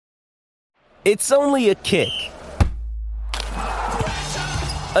It's only a kick,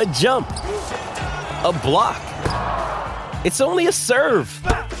 a jump, a block. It's only a serve.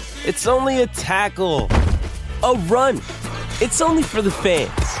 It's only a tackle, a run. It's only for the fans.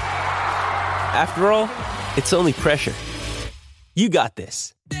 After all, it's only pressure. You got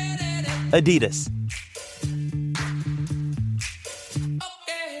this. Adidas.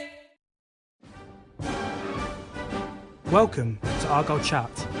 Welcome to Argyle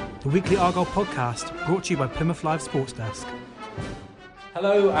Chat, the weekly Argyle podcast brought to you by Plymouth Live Sports Desk.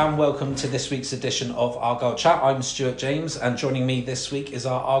 Hello and welcome to this week's edition of Argyle Chat. I'm Stuart James and joining me this week is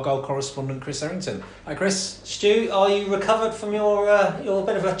our Argyle correspondent Chris Errington. Hi Chris. Stu, are you recovered from your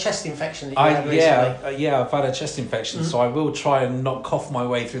bit of a chest infection that you had recently? Yeah, I've had a chest infection, so I will try and not cough my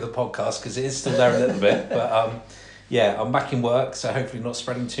way through the podcast because it is still there a little bit. But I'm back in work, so hopefully not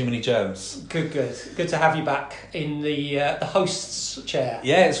spreading too many germs. Good to have you back in the host's chair.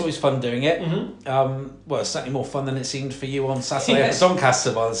 Yeah, it's always fun doing it. Mm-hmm. Well, it's certainly more fun than it seemed for you on Saturday Yes. at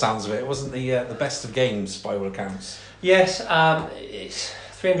Doncaster by the sounds of it. It wasn't the best of games by all accounts. Yes, it's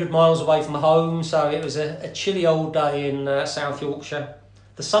 300 miles away from home, so it was a chilly old day in South Yorkshire.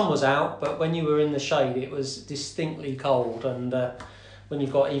 The sun was out, but when you were in the shade, it was distinctly cold, and when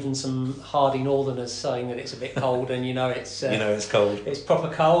you've got even some hardy northerners saying that it's a bit cold, and it's it's cold. It's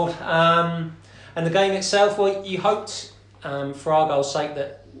proper cold. And the game itself, well, you hoped for Argyle's sake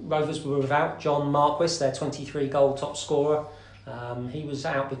that Rovers were without John Marquis, their 23-goal top scorer. He was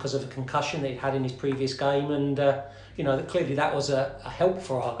out because of a concussion that he'd had in his previous game, and clearly that was a help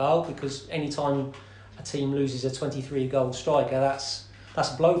for Argyle, because any time a team loses a 23-goal striker, that's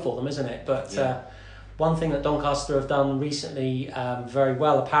a blow for them, isn't it? But one thing that Doncaster have done recently very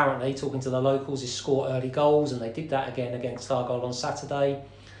well, apparently, talking to the locals, is score early goals, and they did that again against Argyle on Saturday.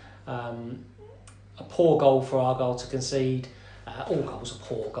 A poor goal for Argyle to concede. All goals are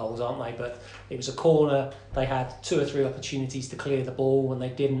poor goals, aren't they? But it was a corner. They had 2 or 3 opportunities to clear the ball, and they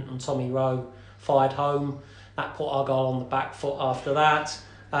didn't, and Tommy Rowe fired home. That put Argyle on the back foot after that.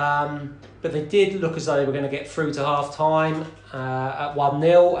 But they did look as though they were going to get through to half-time at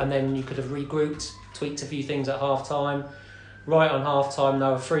 1-0, and then you could have regrouped, tweaked a few things at half-time. Right on half-time,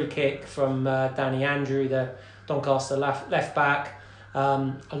 though, a free kick from Danny Andrew, the Doncaster left back.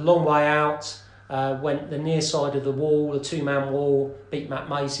 A long way out, went the near side of the wall, the 2-man wall, beat Matt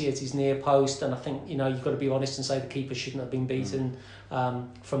Macy at his near post, and I think, you've got to be honest and say the keeper shouldn't have been beaten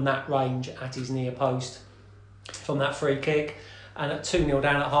from that range at his near post from that free kick. And at 2-0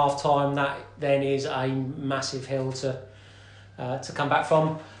 down at half-time, that then is a massive hill to come back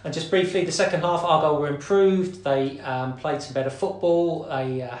from. And just briefly, the second half, Argyle were improved. They played some better football.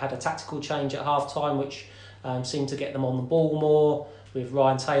 They had a tactical change at half-time, which seemed to get them on the ball more, with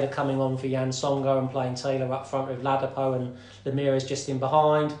Ryan Taylor coming on for Jan Songo and playing Taylor up front with Ladapo and Ramirez just in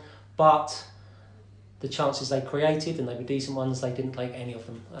behind. But the chances they created, and they were decent ones, they didn't take any of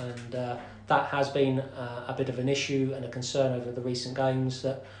them. And that has been a bit of an issue and a concern over the recent games,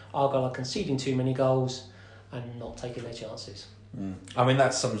 that Argyle are conceding too many goals and not taking their chances. I mean,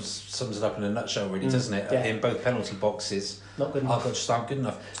 that sums it up in a nutshell, really, doesn't it? Yeah. In both penalty boxes, Not good enough. Argyle just aren't good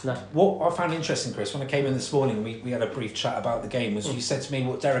enough. No. What I found interesting, Chris, when I came in this morning, we had a brief chat about the game, was you said to me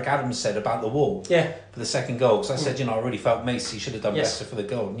what Derek Adams said about the wall for the second goal, because I said, I really felt Macy should have done better for the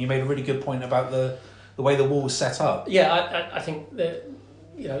goal. And you made a really good point about the way the wall was set up. Yeah, I think that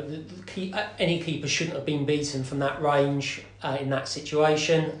any keeper shouldn't have been beaten from that range in that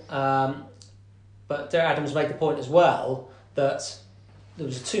situation. But Derek Adams made the point as well that there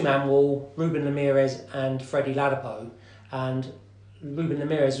was a 2-man wall, Ruben Ramirez and Freddie Ladapo, and Ruben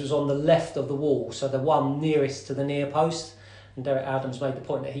Ramirez was on the left of the wall, so the one nearest to the near post. And Derek Adams made the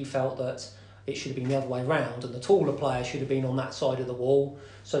point that he felt that it should have been the other way round, and the taller player should have been on that side of the wall,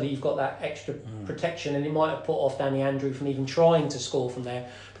 so that you've got that extra protection, and it might have put off Danny Andrew from even trying to score from there.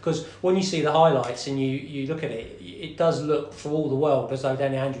 Because when you see the highlights and you look at it, it does look for all the world as though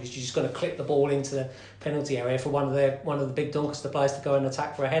Danny Andrews is just going to clip the ball into the penalty area for one of the big Doncaster players to go and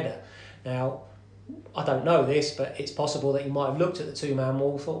attack for a header. Now, I don't know this, but it's possible that he might have looked at the 2-man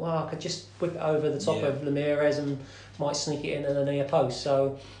wall, thought, well, I could just whip it over the top of Ramirez and might sneak it in at the near post.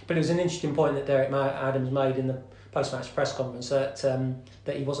 So, but it was an interesting point that Derek Adams made in the post-match press conference, that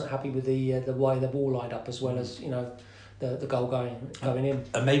he wasn't happy with the way the wall lined up, as well as the goal going in.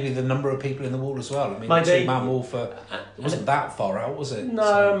 And maybe the number of people in the wall as well. I mean, maybe, the 2-man wall it wasn't that far out, was it? No,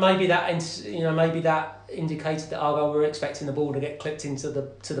 so maybe that indicated that Argyle were expecting the ball to get clipped into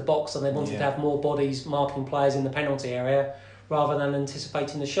the box, and they wanted to have more bodies marking players in the penalty area rather than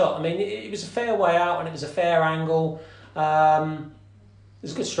anticipating the shot. I mean, it was a fair way out, and it was a fair angle.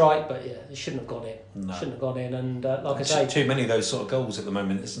 was a good strike, but yeah, it shouldn't have gone in. No. Shouldn't have gone in, and like I say, too many of those sort of goals at the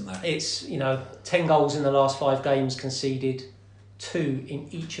moment, isn't there? It's 10 goals in the last 5 games, conceded 2 in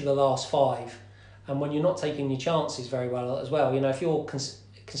each of the last 5, and when you're not taking your chances very well as well, if you're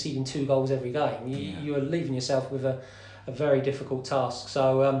conceding 2 goals every game, you're leaving yourself with a very difficult task.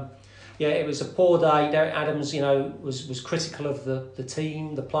 So it was a poor day. Derek Adams, was critical of the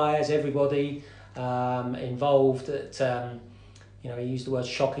team, the players, everybody involved. He used the word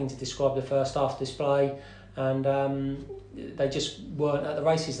shocking to describe the first half display, and they just weren't at the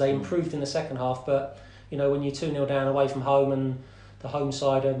races. They improved in the second half, but when you're 2-0 down away from home and the home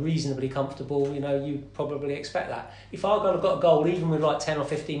side are reasonably comfortable, you probably expect that. If Argyle have got a goal, even with like 10 or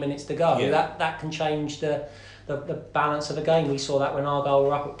 15 minutes to go, that can change the balance of the game. We saw that when Argyle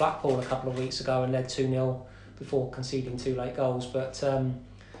were up at Blackpool a couple of weeks ago and led 2-0 before conceding 2 late goals, but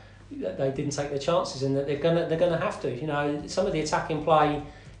they didn't take their chances, and they're gonna have to. Some of the attacking play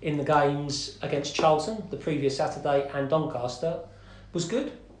in the games against Charlton the previous Saturday and Doncaster was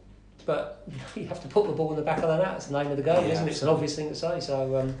good, but you have to put the ball in the back of the net. That's the name of the game, isn't it? It's an obvious thing to say.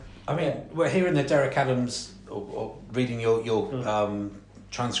 So we're hearing the Derek Adams or reading your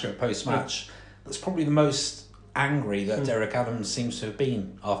transcript post match. That's probably the most angry that Derek Adams seems to have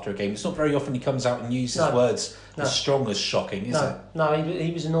been after a game. It's not very often he comes out and uses words as strong as shocking, is it? No,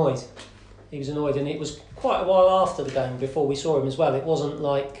 he was annoyed. He was annoyed, and it was quite a while after the game before we saw him as well. It wasn't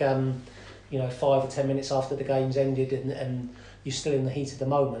like 5 or 10 minutes after the game's ended and you're still in the heat of the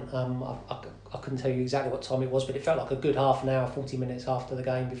moment. I couldn't tell you exactly what time it was, but it felt like a good half an hour, 40 minutes after the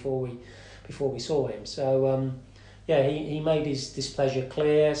game before we saw him. So he made his displeasure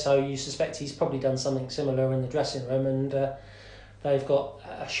clear. So you suspect he's probably done something similar in the dressing room, and they've got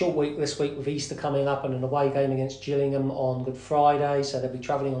a short week this week with Easter coming up and an away game against Gillingham on Good Friday, so they'll be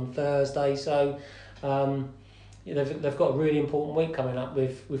travelling on Thursday. So they've got a really important week coming up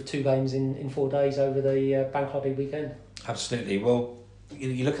with 2 games in 4 days over the bank holiday weekend. Absolutely. Well,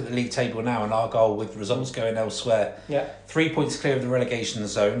 you look at the league table now, and Argyle, with results going elsewhere, 3 points clear of the relegation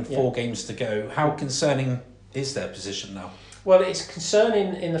zone, 4 games to go. How concerning is their position now? Well, it's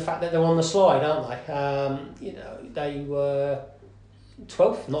concerning in the fact that they're on the slide, aren't they? They were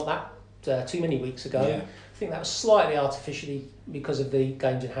 12th, not that too many weeks ago. Yeah. I think that was slightly artificially because of the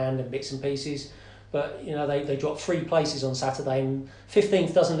games in hand and bits and pieces. But they dropped 3 places on Saturday, and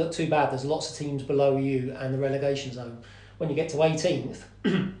 15th doesn't look too bad. There's lots of teams below you and the relegation zone. When you get to 18th,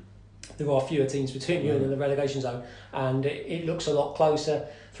 there are fewer teams between you and the relegation zone, and it looks a lot closer.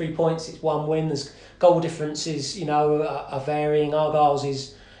 3 points, it's 1 win. There's goal differences, are varying. Argyle's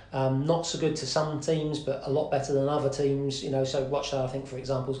is not so good to some teams, but a lot better than other teams. So Rochdale, I think, for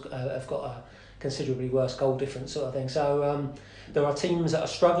example, have got a considerably worse goal difference sort of thing. So there are teams that are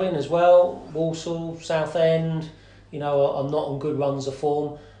struggling as well. Walsall, Southend, are not on good runs of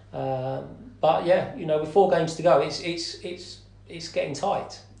form. But with 4 games to go, it's getting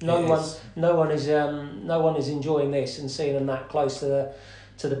tight. No one is enjoying this and seeing them that close to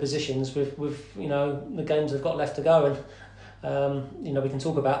the positions with the games they've got left to go. And we can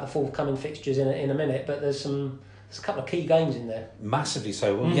talk about the forthcoming fixtures in a minute, but there's a couple of key games in there. Massively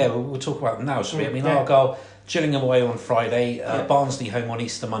so. Well, we'll talk about them now, shall we? I mean, Argyle, Gillingham away on Friday, Barnsley home on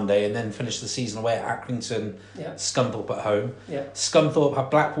Easter Monday, and then finish the season away at Accrington, Scunthorpe at home. Yeah. Scunthorpe have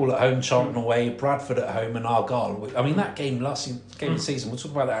Blackpool at home, Charlton away, Bradford at home, and Argyle. I mean, that game of the season, we'll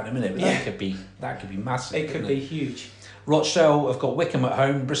talk about that in a minute, but that could be massive. It could be huge. Rochdale have got Wickham at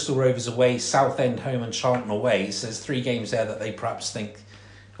home, Bristol Rovers away, Southend home, and Charlton away. So there's 3 games there that they perhaps think,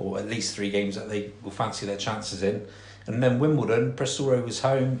 or at least 3 games that they will fancy their chances in. And then Wimbledon, Bristol Rovers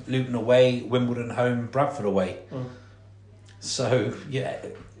home, Luton away, Wimbledon home, Bradford away. So,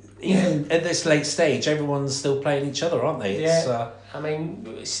 even at this late stage, everyone's still playing each other, aren't they? I mean,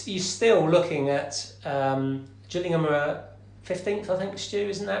 you're still looking at Gillingham are 15th, I think, Stu,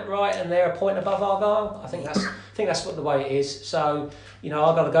 isn't that right? And they're a point above Argyle. I think that's what the way it is. So,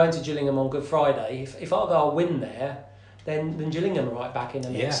 Argyle are going to Gillingham on Good Friday. If Argyle win there, then Gillingham are right back in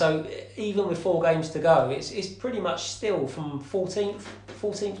the mix. Yeah. So even with 4 games to go, it's pretty much still from 14th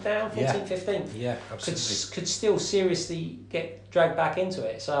down, 14th, 15th. Yeah, absolutely. Could still seriously get dragged back into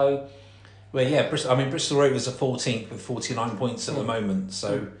it. So, Bristol Rovers are 14th with 49 points at the moment.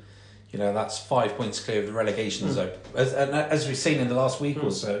 So, that's 5 points clear of the relegation zone. As we've seen in the last week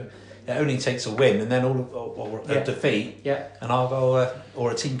or so, it only takes a win and then a defeat, and Argyle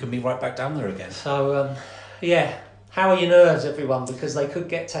or a team can be right back down there again. So, how are your nerves, everyone? Because they could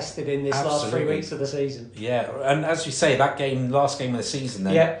get tested in this last 3 weeks of the season. Yeah, and as you say, that last game of the season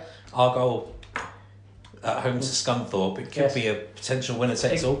then, Argyle at home to Scunthorpe, it could be a potential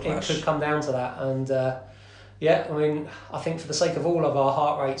winner-takes-all clash. It could come down to that, and Yeah, I mean, I think for the sake of all of our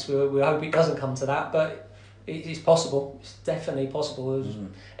heart rates, we hope it doesn't come to that, but it's possible. It's definitely possible. There's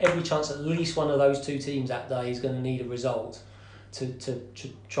every chance at least one of those two teams that day is going to need a result to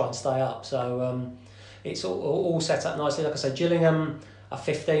try and stay up. So it's all set up nicely. Like I say, Gillingham are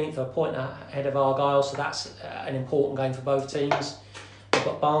 15th, a point ahead of Argyle, so that's an important game for both teams. We've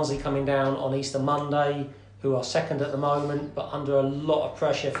got Barnsley coming down on Easter Monday, who are second at the moment, but under a lot of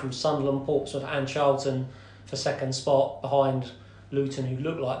pressure from Sunderland, Portsmouth and Charlton for second spot behind Luton, who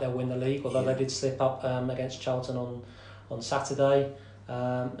look like they'll win the league, although they did slip up against Charlton on Saturday.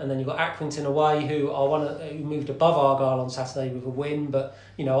 And then you've got Accrington away, who moved above Argyle on Saturday with a win, but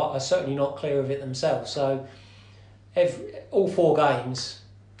are certainly not clear of it themselves. So all four games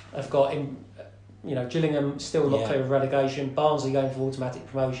have got Gillingham still not clear of relegation, Barnsley going for automatic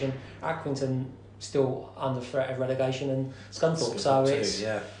promotion, Accrington still under threat of relegation, and Scunthorpe. So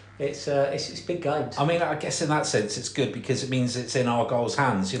it's big games. I mean, I guess in that sense it's good because it means it's in Argyle's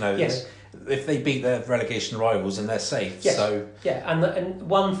hands. Yes. If they beat their relegation rivals, and they're safe. Yes. So and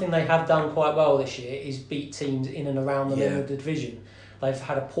one thing they have done quite well this year is beat teams in and around them in the division. They've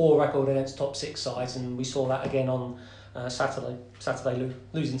had a poor record against top six sides, and we saw that again on Saturday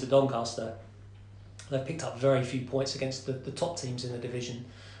losing to Doncaster. They've picked up very few points against the top teams in the division,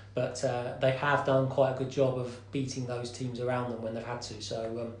 but they have done quite a good job of beating those teams around them when they've had to.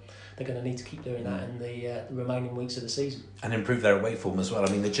 So they're going to need to keep doing that in the remaining weeks of the season. And improve their away form as well.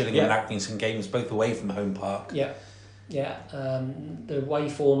 I mean, the Gillingham and Accrington games, both away from home park. Yeah. The away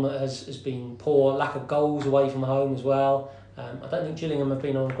form has been poor. Lack of goals away from home as well. I don't think Gillingham have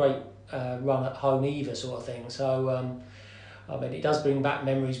been on a great run at home either, sort of thing. So, I mean, it does bring back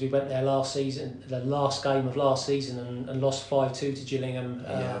memories. We went there last season, the last game of last season, and lost 5-2 to Gillingham.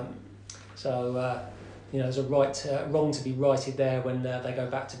 So, there's a wrong to be righted there when they go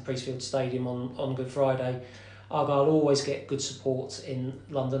back to Priestfield Stadium on Good Friday. Argyle always get good support in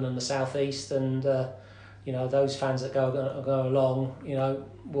London and the South East, and those fans that go along,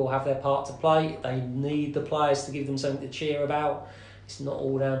 will have their part to play. They need the players to give them something to cheer about. It's not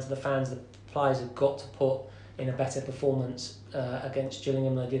all down to the fans. The players have got to put in a better performance against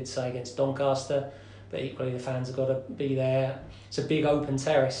Gillingham than they did, say, against Doncaster. But equally, the fans have got to be there. It's a big open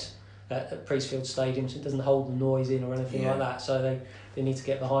terrace at Priestfield Stadium, so it doesn't hold the noise in or anything like that. So they need to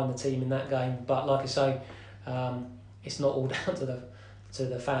get behind the team in that game. But like I say, it's not all down to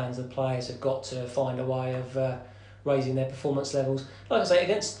the fans. The players have got to find a way of raising their performance levels. Like I say,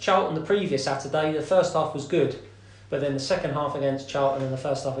 against Charlton the previous Saturday, the first half was good, but then the second half against Charlton and the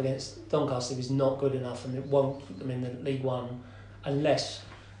first half against Doncaster was not good enough, and it won't put them in the League One unless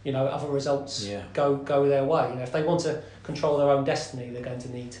other results go their way. If they want to control their own destiny, they're going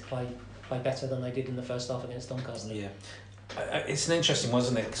to need to play better than they did in the first half against Doncaster. Yeah, it's an interesting one,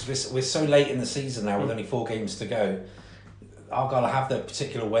 isn't it? Because we're so late in the season now with only 4 games to go. Argyle have their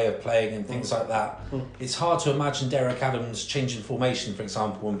particular way of playing and things like that. It's hard to imagine Derek Adams changing formation, for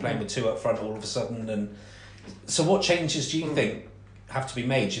example, and playing with 2 up front all of a sudden. And so, what changes do you think have to be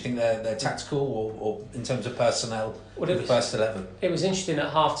made? Do you think they're tactical or in terms of personnel in the first 11? It was interesting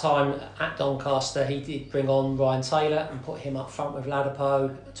at half-time at Doncaster, he did bring on Ryan Taylor and put him up front with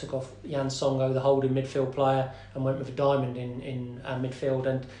Ladapo, took off Jan Songo, the holding midfield player, and went with a diamond in midfield.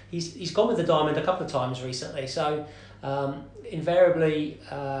 And he's gone with the diamond a couple of times recently. So invariably,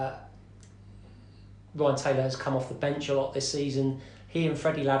 Ryan Taylor has come off the bench a lot this season. He and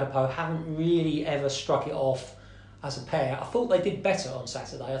Freddie Ladapo haven't really ever struck it off as a pair. I thought they did better on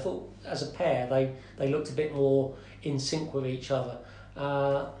Saturday. I thought as a pair they looked a bit more in sync with each other.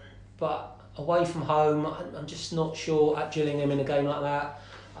 But away from home, I'm just not sure at Gillingham in a game like that.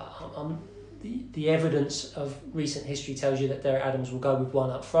 The evidence of recent history tells you that Derek Adams will go with 1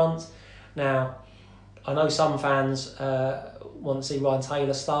 up front. Now, I know some fans want to see Ryan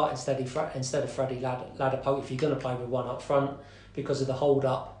Taylor start instead of Freddie Ladapo if you're going to play with 1 up front because of the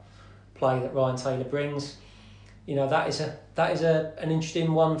hold-up play that Ryan Taylor brings. That is an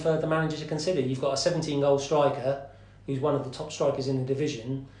interesting one for the manager to consider. You've got a 17-goal striker who's one of the top strikers in the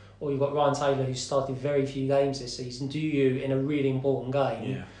division, or you've got Ryan Taylor who's started very few games this season. Do you, in a really important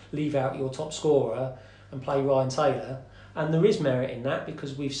game, leave out your top scorer and play Ryan Taylor? And there is merit in that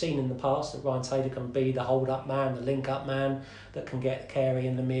because we've seen in the past that Ryan Taylor can be the hold-up man, the link-up man that can get Carey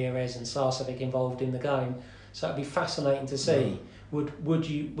and Ramirez and Sarcevic involved in the game. So it'd be fascinating to see.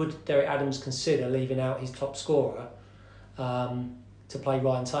 Would Derek Adams consider leaving out his top scorer to play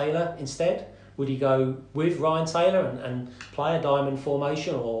Ryan Taylor instead? Would he go with Ryan Taylor and play a diamond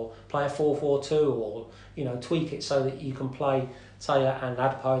formation or play a 4-4-2 or tweak it so that you can play Taylor and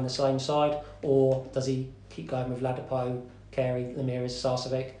Ladapo in the same side, or does he keep going with Ladapo, Carey, Ramirez,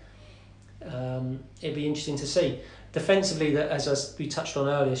 Sarcevic? it'd be interesting to see. Defensively, that as we touched on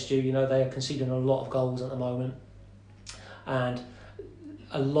earlier, Stu, they are conceding a lot of goals at the moment, and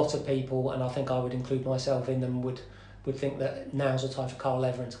a lot of people, and I think I would include myself in them, would think that now's the time for Carl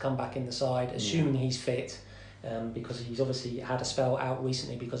Leveren to come back in the side, assuming he's fit, because he's obviously had a spell out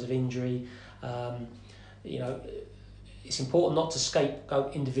recently because of injury. It's important not to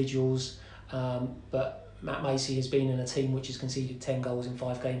scapegoat individuals, but Matt Macey has been in a team which has conceded 10 goals in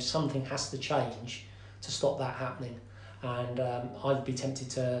 5 games. Something has to change to stop that happening, and I'd be tempted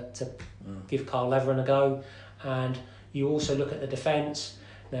to give Carl Leveren a go. And you also look at the defence.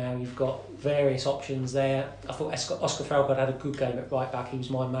 Now you've got various options there. I thought Oscar Falcott had a good game at right back. He was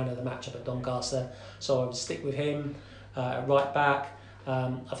my man of the match up at Doncaster, so I would stick with him at right back.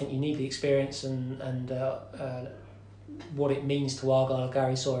 I think you need the experience and what it means to Argyle,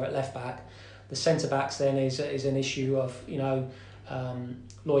 Gary Sawyer at left back. The centre backs then is an issue of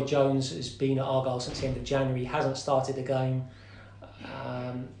Lloyd Jones has been at Argyle since the end of January. He hasn't started the game.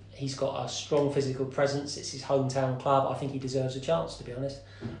 He's got a strong physical presence. It's his hometown club. I think he deserves a chance, to be honest.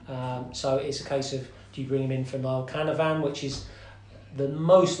 So it's a case of, do you bring him in for Niall Canavan, which is the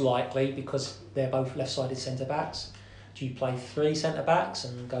most likely because they're both left-sided centre-backs. Do you play 3 centre-backs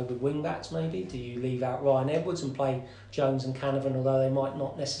and go with wing-backs maybe? Do you leave out Ryan Edwards and play Jones and Canavan, although they might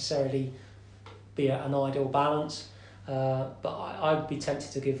not necessarily be an ideal balance? But I'd be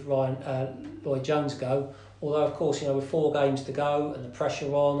tempted to give Lloyd Jones a go. Although, of course, with 4 games to go and the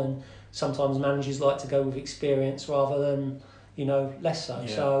pressure on, and sometimes managers like to go with experience rather than, less so.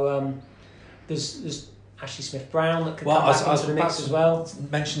 Yeah. So there's Ashley Smith-Brown that could come back into the mix as well.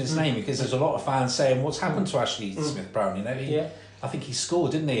 Mention his name because there's a lot of fans saying, what's happened to Ashley Smith-Brown? I think he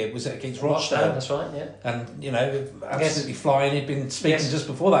scored, didn't he? Was it against Rochdale? That's right, yeah. And, absolutely flying. He'd been speaking just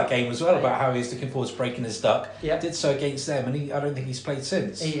before that game as well about how he was looking forward to breaking his duck. Yeah. Did so against them, and I don't think he's played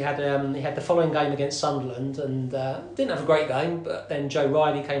since. He had the following game against Sunderland and didn't have a great game, but then Joe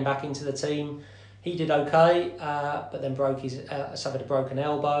Riley came back into the team. He did okay, but then suffered a broken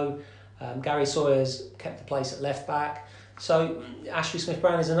elbow. Gary Sawyer's kept the place at left back. So Ashley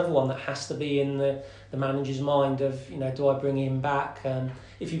Smith-Brown is another one that has to be in the manager's mind of, do I bring him back?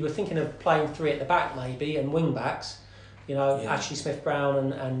 If you were thinking of playing 3 at the back maybe and wing backs, Ashley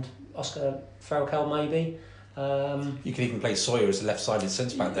Smith-Brown and Oscar Farrell maybe. You could even play Sawyer as a left-sided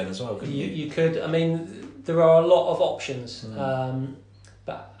centre-back then as well, couldn't you? You could. I mean, there are a lot of options.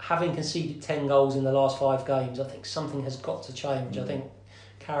 But having conceded 10 goals in the last 5 games, I think something has got to change. I think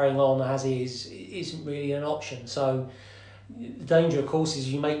carrying on as is isn't really an option. So the danger, of course,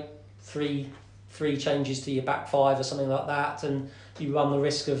 is you make three changes to your back 5 or something like that, and you run the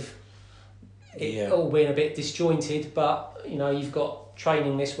risk of it all being a bit disjointed. But you've got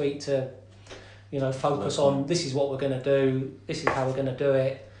training this week to focus on this is what we're going to do, this is how we're going to do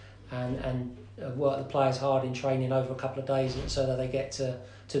it, and work the players hard in training over a couple of days so that they get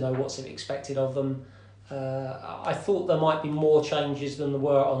to know what's expected of them. I thought there might be more changes than there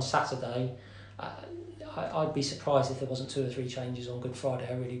were on Saturday. I'd be surprised if there wasn't 2 or 3 changes on Good Friday.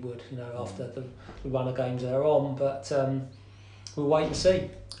 I really would, after the run of games they're on. But we'll wait and see.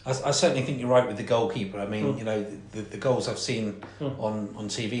 I certainly think you're right with the goalkeeper. I mean, the goals I've seen on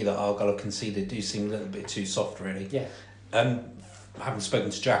TV that Argyle have conceded do seem a little bit too soft, really. Yeah. Having spoken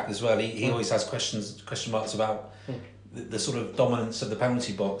to Jack as well, he always has question marks about the sort of dominance of the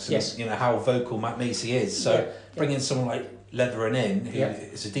penalty box and how vocal Matt Macey is. So bringing someone like Leveren in, who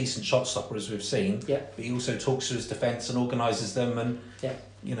is a decent shot stopper as we've seen, but he also talks to his defence and organises them, and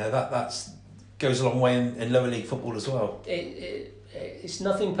that goes a long way in lower league football as well. It's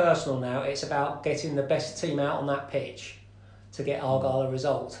nothing personal now. It's about getting the best team out on that pitch to get Argyle a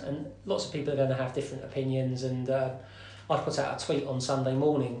result, and lots of people are going to have different opinions. And I put out a tweet on Sunday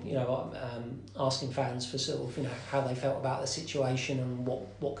morning, asking fans for sort of how they felt about the situation and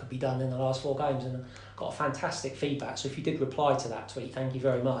what could be done in the last 4 games, and got fantastic feedback. So if you did reply to that tweet, thank you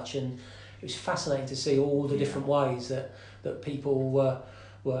very much. And it was fascinating to see all the different ways that people were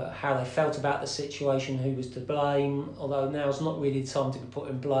how they felt about the situation, who was to blame. Although now's not really the time to be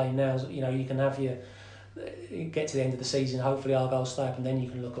putting blame. Now's you can have you get to the end of the season, hopefully Argyle stay up, and then you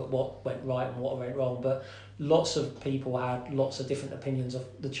can look at what went right and what went wrong. But lots of people had lots of different opinions of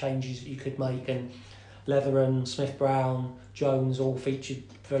the changes that you could make, and Leveren, Smith-Brown, Jones all featured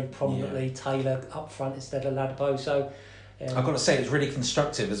very prominently. Taylor up front instead of Ladapo. So I've got to say, it was really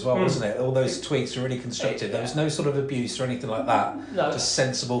constructive as well, wasn't it? All those tweets were really constructive. There was no sort of abuse or anything like that. No, just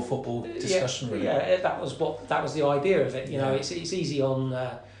sensible football discussion, really. Yeah, that was the idea of it. It's easy on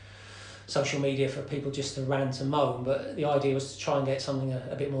social media for people just to rant and moan, but the idea was to try and get something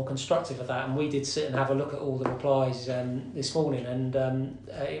a bit more constructive of that. And we did sit and have a look at all the replies this morning, and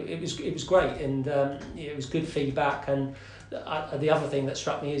it was great, and it was good feedback. And the other thing that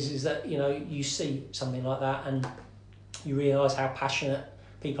struck me is that you see something like that and you realise how passionate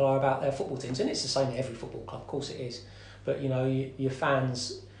people are about their football teams, and it's the same in every football club, of course it is. But your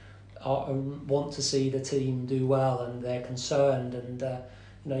fans want to see the team do well, and they're concerned, and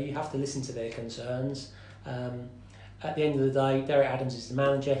you have to listen to their concerns. At the end of the day, Derek Adams is the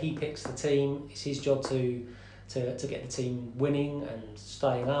manager. He picks the team. It's his job to get the team winning and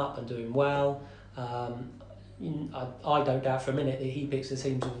staying up and doing well. I don't doubt for a minute that he picks the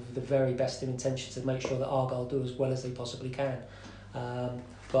teams with the very best of intentions to make sure that Argyle do as well as they possibly can.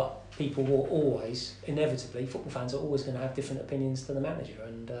 But people will always, inevitably, football fans are always going to have different opinions to the manager,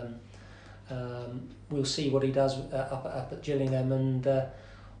 and we'll see what he does up at Gillingham and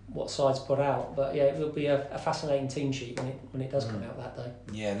what sides put out. But yeah, it will be a fascinating team sheet when it does come out that day.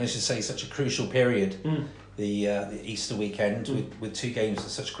 Yeah, and let's just say such a crucial period, the Easter weekend with 2 games in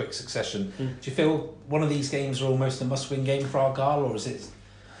such quick succession. Do you feel one of these games are almost a must-win game for Argyle, or is it?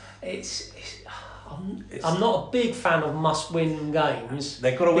 I'm not a big fan of must-win games.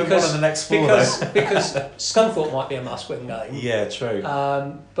 They've got to win one of the next 4 because Scunthorpe might be a must-win game. Yeah, true.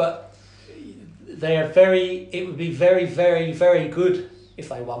 But it would be very, very, very good if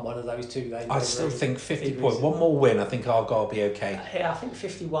they won one of those 2 games. I still think 50 points. One more win, I think Argyle will be okay. Yeah, I think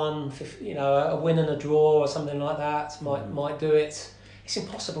 51, a win and a draw or something like that might do it. It's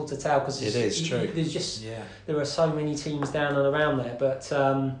impossible to tell because it is true. There's just there are so many teams down and around there, but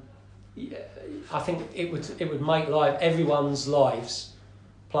I think it would make everyone's lives,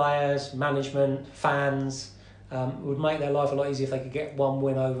 players, management, fans, would make their life a lot easier if they could get 1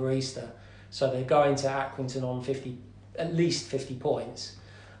 win over Easter. So they're going to Accrington on at least 50 points,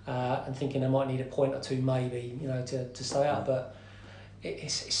 and thinking they might need a point or 2 maybe, to stay up. But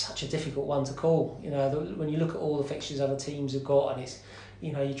it's such a difficult one to call. When you look at all the fixtures other teams have got, and it's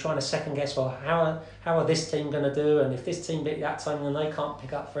you're trying to second guess, well, how are this team going to do, and if this team beat that team, then they can't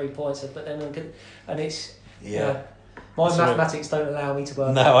pick up 3 points. But then and it's my mathematics don't allow me to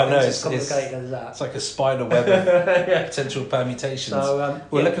work. No, I know it's complicated as that. It's like a spider web of potential permutations. So,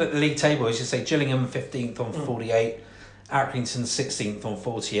 we're looking at the league table. As you say, Gillingham 15th on 48, Accrington 16th on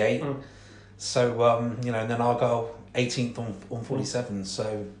 48. So and then Argyle 18th on 47.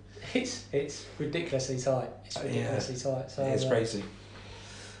 So it's ridiculously tight. It's ridiculously tight. So it's crazy.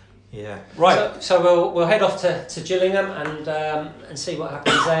 Yeah. Right. So we'll head off to Gillingham and see what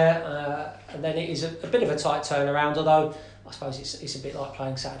happens there. And then it is a bit of a tight turnaround, although I suppose it's a bit like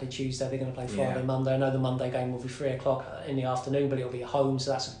playing Saturday, Tuesday. They're going to play Friday, Monday. I know the Monday game will be 3:00 in the afternoon, but it'll be at home,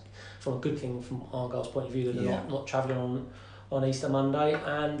 so that's from a good thing from Argyle's point of view that they're not travelling on Easter Monday.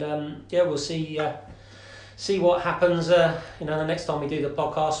 And we'll see what happens. The next time we do the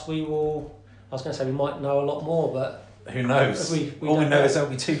podcast, we will. I was going to say we might know a lot more, but. Who knows? All we know is there'll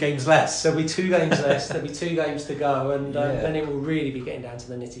be 2 games less. There'll be 2 games less. There'll be 2 games to go, and then it will really be getting down to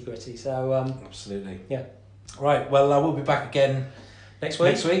the nitty gritty. So absolutely. Yeah. Right. Well, we'll be back again next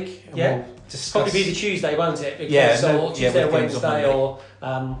week. We'll discuss. Probably be the Tuesday, won't it? Because, or Tuesday or Wednesday, or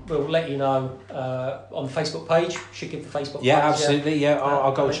we'll let you know on the Facebook page. Should give the Facebook page. Yeah, absolutely. Yeah,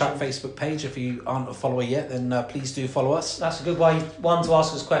 I'll go chat Facebook page. If you aren't a follower yet, then please do follow us. That's a good way, 1, to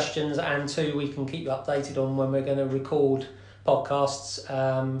ask us questions, and 2, we can keep you updated on when we're going to record podcasts,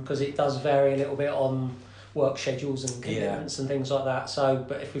 because it does vary a little bit on work schedules and commitments and things like that. So,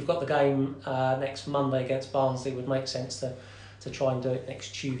 but if we've got the game next Monday against Barnsley, it would make sense to try and do it next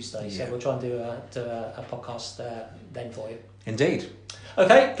Tuesday. So we'll try and do a podcast then for you. Indeed.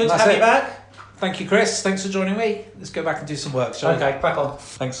 Okay, good to have you back. Thank you, Chris. Thanks for joining me. Let's go back and do some work, shall we? Okay, crack on.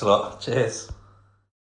 Thanks a lot. Cheers.